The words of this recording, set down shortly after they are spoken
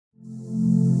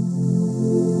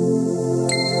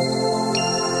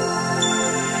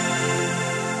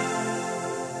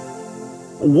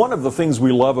One of the things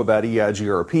we love about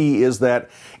EIGRP is that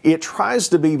it tries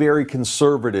to be very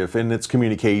conservative in its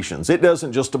communications. It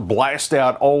doesn't just blast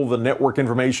out all the network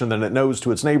information that it knows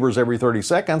to its neighbors every 30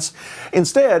 seconds.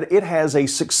 Instead, it has a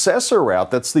successor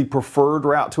route that's the preferred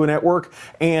route to a network,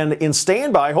 and in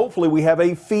standby, hopefully we have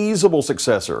a feasible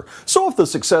successor. So if the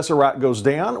successor route goes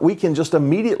down, we can just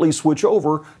immediately switch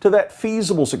over to that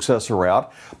feasible successor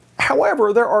route.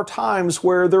 However, there are times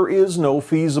where there is no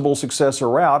feasible successor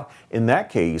route. In that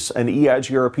case, an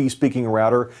EIGRP speaking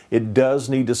router, it does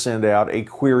need to send out a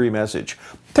query message.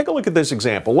 Take a look at this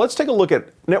example. Let's take a look at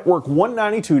network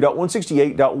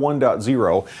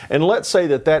 192.168.1.0, and let's say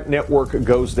that that network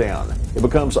goes down. It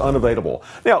becomes unavailable.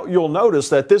 Now, you'll notice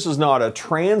that this is not a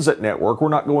transit network. We're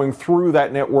not going through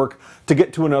that network to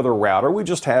get to another router. We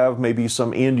just have maybe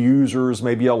some end users,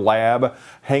 maybe a lab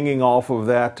hanging off of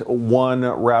that one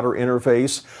router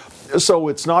interface. So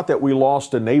it's not that we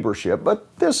lost a neighborship, but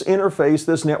this interface,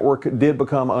 this network did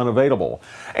become unavailable.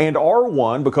 And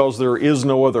R1, because there is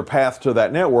no other path to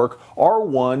that network,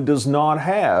 R1 does not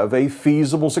have a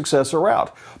feasible successor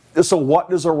route. So what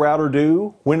does a router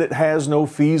do when it has no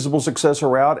feasible successor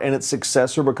route and its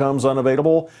successor becomes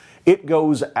unavailable? It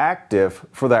goes active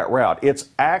for that route. It's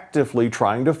actively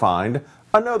trying to find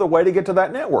another way to get to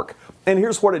that network. And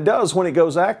here's what it does when it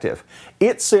goes active.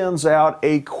 It sends out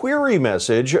a query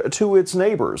message to its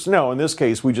neighbors. Now, in this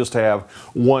case, we just have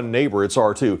one neighbor, it's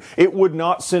R2. It would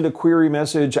not send a query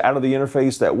message out of the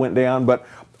interface that went down, but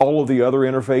all of the other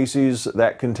interfaces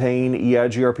that contain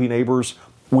EIGRP neighbors,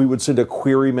 we would send a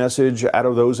query message out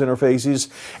of those interfaces.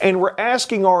 And we're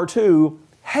asking R2,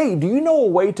 hey, do you know a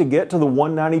way to get to the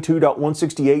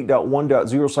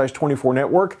 192.168.1.0/24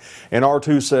 network? And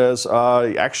R2 says,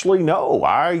 actually, no,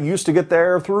 I used to get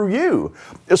there through you.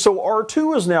 So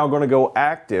R2 is now going to go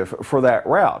active for that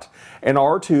route. And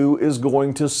R2 is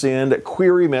going to send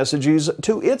query messages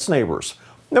to its neighbors.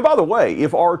 Now, by the way,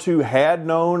 if R2 had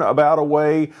known about a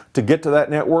way to get to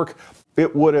that network,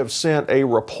 it would have sent a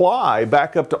reply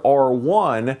back up to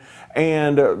R1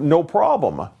 and no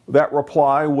problem. That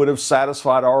reply would have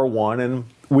satisfied R1 and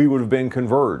we would have been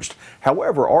converged.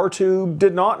 However, R2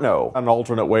 did not know an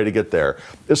alternate way to get there.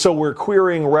 So we're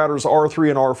querying routers R3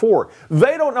 and R4.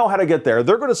 They don't know how to get there.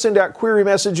 They're going to send out query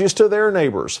messages to their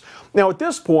neighbors. Now at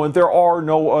this point, there are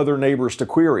no other neighbors to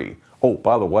query. Oh,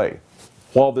 by the way,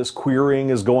 while this querying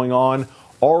is going on,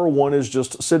 R1 is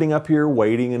just sitting up here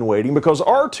waiting and waiting because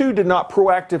R2 did not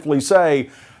proactively say,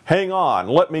 hang on,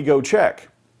 let me go check.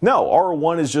 No,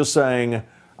 R1 is just saying,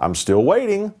 I'm still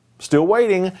waiting, still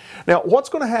waiting. Now, what's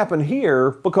going to happen here,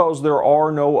 because there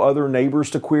are no other neighbors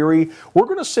to query, we're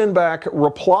going to send back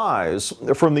replies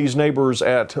from these neighbors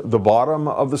at the bottom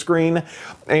of the screen,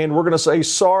 and we're going to say,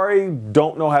 sorry,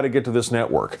 don't know how to get to this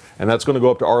network. And that's going to go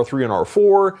up to R3 and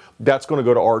R4, that's going to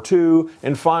go to R2,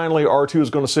 and finally R2 is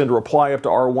going to send a reply up to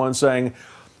R1 saying,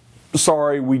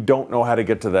 sorry, we don't know how to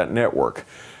get to that network.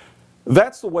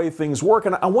 That's the way things work,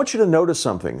 and I want you to notice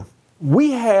something.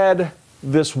 We had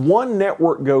this one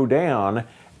network go down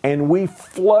and we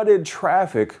flooded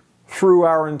traffic through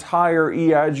our entire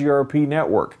EIGRP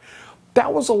network.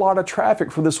 That was a lot of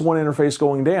traffic for this one interface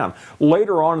going down.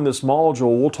 Later on in this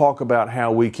module, we'll talk about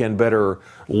how we can better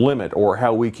limit or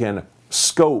how we can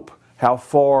scope how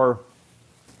far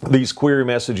these query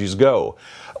messages go.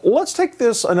 Let's take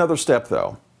this another step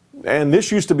though. And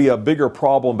this used to be a bigger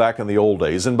problem back in the old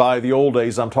days. And by the old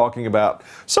days, I'm talking about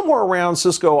somewhere around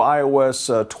Cisco iOS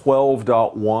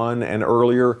 12.1 and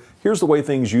earlier. Here's the way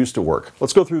things used to work.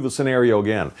 Let's go through the scenario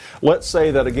again. Let's say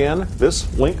that again,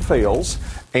 this link fails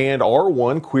and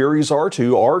R1 queries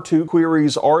R2, R2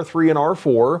 queries R3 and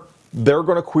R4. They're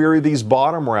going to query these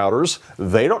bottom routers.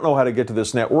 They don't know how to get to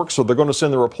this network, so they're going to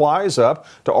send the replies up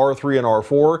to R3 and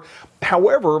R4.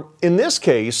 However, in this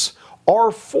case,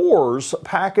 R4's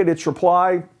packet, its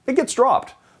reply, it gets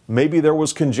dropped. Maybe there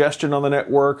was congestion on the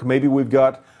network, maybe we've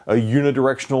got a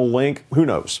unidirectional link, who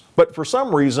knows. But for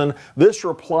some reason, this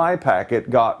reply packet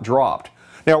got dropped.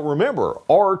 Now remember,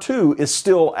 R2 is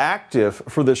still active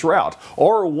for this route.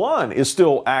 R1 is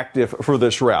still active for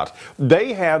this route.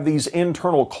 They have these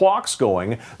internal clocks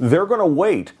going. They're going to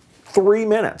wait 3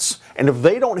 minutes. And if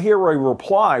they don't hear a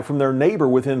reply from their neighbor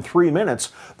within 3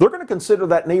 minutes, they're going to consider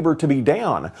that neighbor to be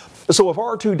down. So if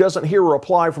R2 doesn't hear a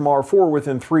reply from R4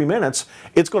 within 3 minutes,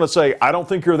 it's going to say, I don't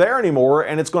think you're there anymore,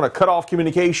 and it's going to cut off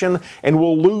communication, and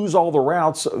we'll lose all the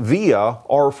routes via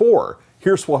R4.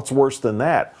 Here's what's worse than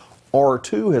that.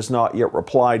 R2 has not yet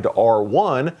replied to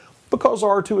R1 because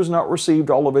R2 has not received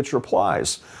all of its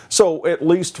replies. So at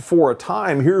least for a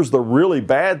time, here's the really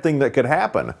bad thing that could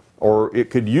happen, or it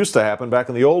could used to happen back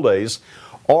in the old days.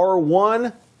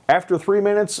 R1 After 3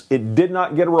 minutes, it did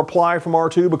not get a reply from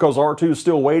R2 because R2 is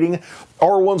still waiting.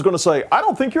 R1's going to say, I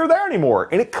don't think you're there anymore.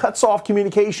 And it cuts off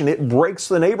communication. It breaks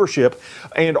the neighborship.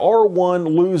 And R1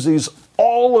 loses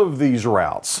all of these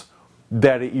routes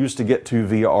that it used to get to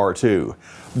via R2.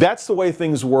 That's the way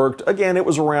things worked. Again, it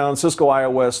was around Cisco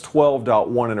iOS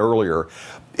 12.1 and earlier.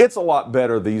 It's a lot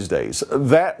better these days.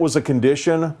 That was a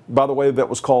condition, by the way, that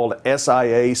was called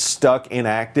SIA, stuck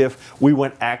inactive. We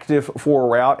went active for a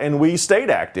route and we stayed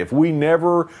active. We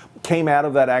never came out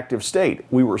of that active state.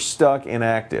 We were stuck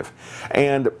inactive.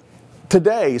 And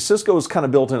today, Cisco's kind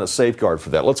of built in a safeguard for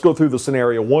that. Let's go through the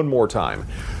scenario one more time.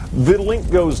 The link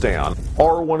goes down.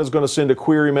 R1 is going to send a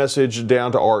query message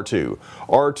down to R2.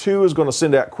 R2 is going to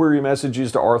send out query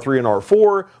messages to R3 and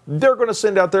R4. They're going to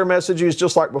send out their messages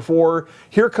just like before.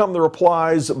 Here come the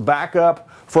replies back up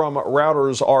from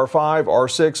routers R5,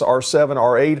 R6, R7,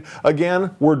 R8.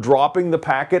 Again, we're dropping the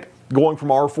packet going from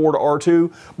R4 to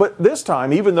R2, but this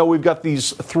time, even though we've got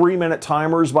these 3-minute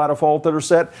timers by default that are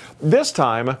set, this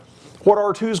time, what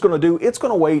R2 is going to do, it's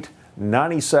going to wait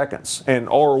 90 seconds, and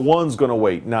R1's going to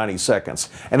wait 90 seconds.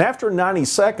 And after 90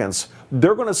 seconds,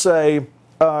 they're going to say,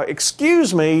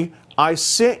 excuse me, I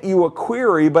sent you a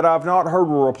query, but I've not heard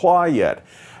a reply yet.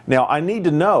 Now, I need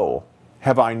to know,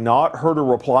 have I not heard a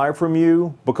reply from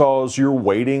you because you're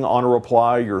waiting on a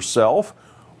reply yourself,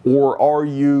 or are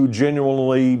you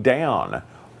genuinely down?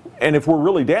 And if we're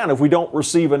really down, if we don't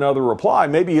receive another reply,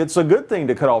 maybe it's a good thing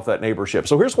to cut off that neighborship.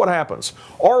 So here's what happens.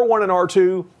 R1 and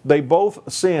R2, they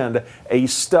both send a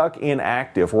stuck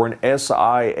inactive or an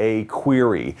SIA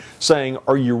query saying,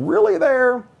 are you really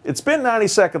there? It's been 90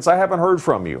 seconds. I haven't heard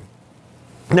from you.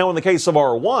 Now, in the case of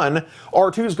R1,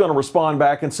 R2 is going to respond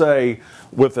back and say,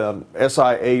 with an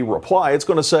SIA reply, it's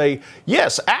going to say,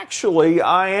 yes, actually,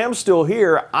 I am still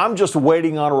here. I'm just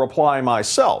waiting on a reply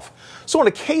myself. So in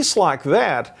a case like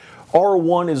that,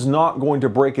 R1 is not going to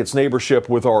break its neighborship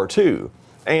with R2.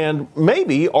 And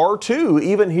maybe R2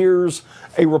 even hears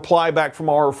a reply back from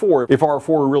R4 if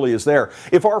R4 really is there.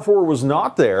 If R4 was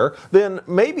not there, then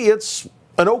maybe it's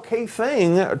an okay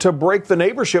thing to break the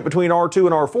neighborship between R2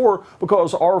 and R4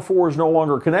 because R4 is no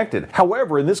longer connected.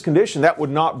 However, in this condition, that would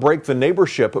not break the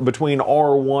neighborship between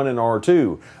R1 and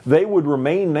R2. They would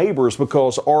remain neighbors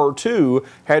because R2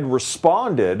 had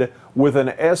responded with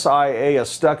an SIA, a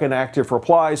stuck inactive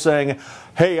reply saying,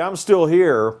 hey, I'm still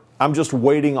here. I'm just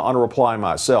waiting on a reply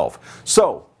myself.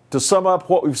 So, to sum up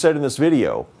what we've said in this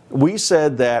video, we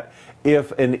said that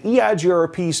if an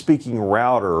EIGRP speaking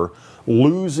router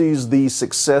loses the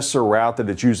successor route that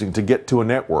it's using to get to a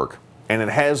network, and it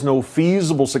has no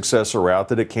feasible successor route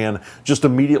that it can just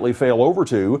immediately fail over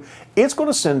to, it's going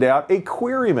to send out a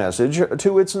query message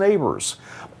to its neighbors.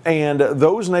 And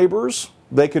those neighbors,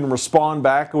 they can respond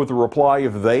back with a reply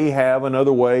if they have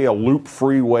another way, a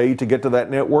loop-free way to get to that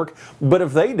network. But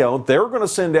if they don't, they're going to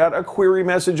send out a query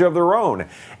message of their own.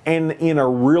 And in a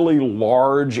really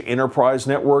large enterprise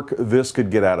network, this could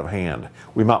get out of hand.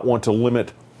 We might want to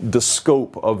limit the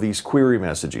scope of these query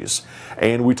messages.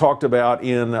 And we talked about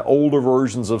in older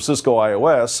versions of Cisco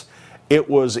iOS, it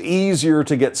was easier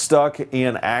to get stuck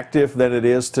in active than it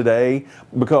is today,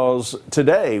 because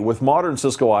today with modern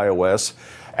Cisco iOS,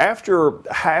 after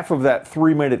half of that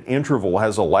 3-minute interval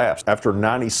has elapsed, after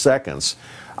 90 seconds,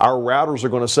 our routers are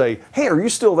going to say, hey, are you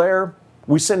still there?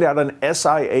 We send out an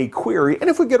SIA query, and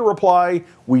if we get a reply,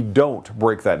 we don't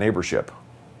break that neighborship.